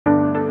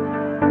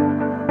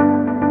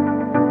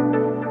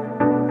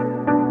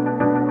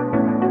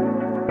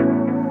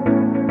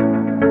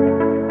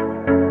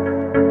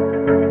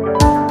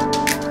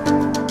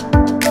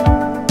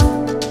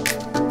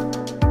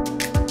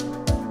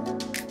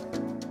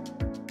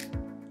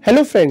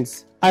Hello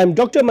friends, I am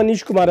Dr.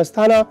 Manish Kumar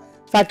Asthana,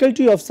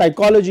 Faculty of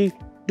Psychology,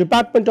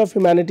 Department of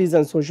Humanities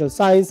and Social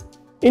Science,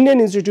 Indian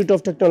Institute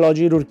of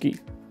Technology, Roorkee.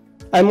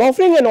 I am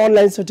offering an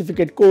online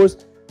certificate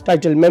course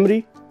titled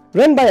Memory,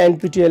 run by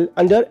NPTEL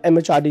under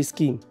MHRD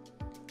scheme.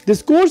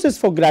 This course is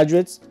for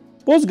graduates,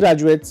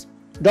 postgraduates,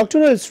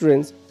 doctoral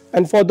students,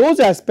 and for those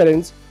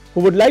aspirants who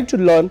would like to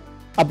learn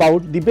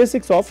about the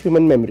basics of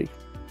human memory.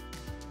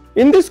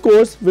 In this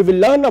course, we will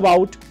learn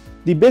about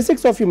the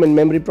basics of human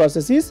memory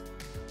processes.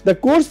 The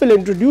course will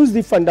introduce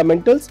the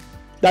fundamentals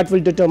that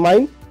will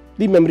determine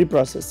the memory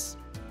process.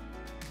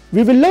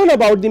 We will learn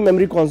about the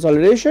memory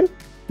consolidation,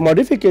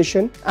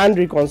 modification, and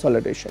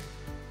reconsolidation.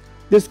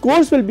 This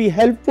course will be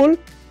helpful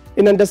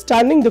in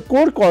understanding the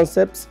core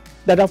concepts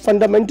that are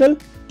fundamental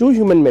to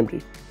human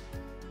memory.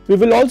 We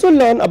will also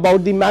learn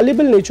about the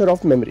malleable nature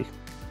of memory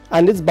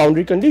and its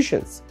boundary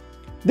conditions.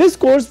 This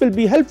course will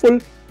be helpful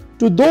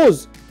to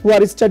those who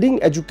are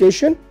studying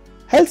education,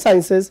 health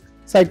sciences,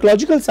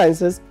 psychological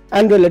sciences,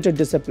 and related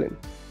discipline.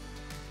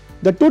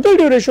 The total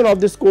duration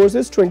of this course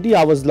is 20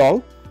 hours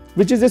long,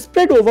 which is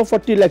spread over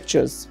 40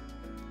 lectures.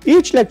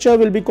 Each lecture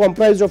will be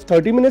comprised of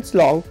 30 minutes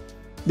long.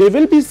 There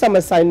will be some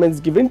assignments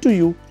given to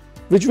you,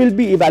 which will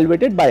be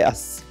evaluated by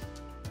us.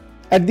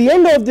 At the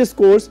end of this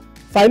course,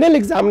 final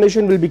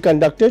examination will be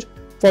conducted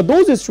for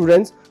those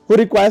students who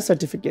require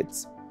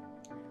certificates.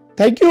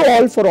 Thank you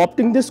all for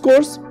opting this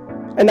course,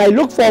 and I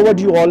look forward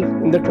to you all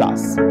in the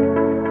class.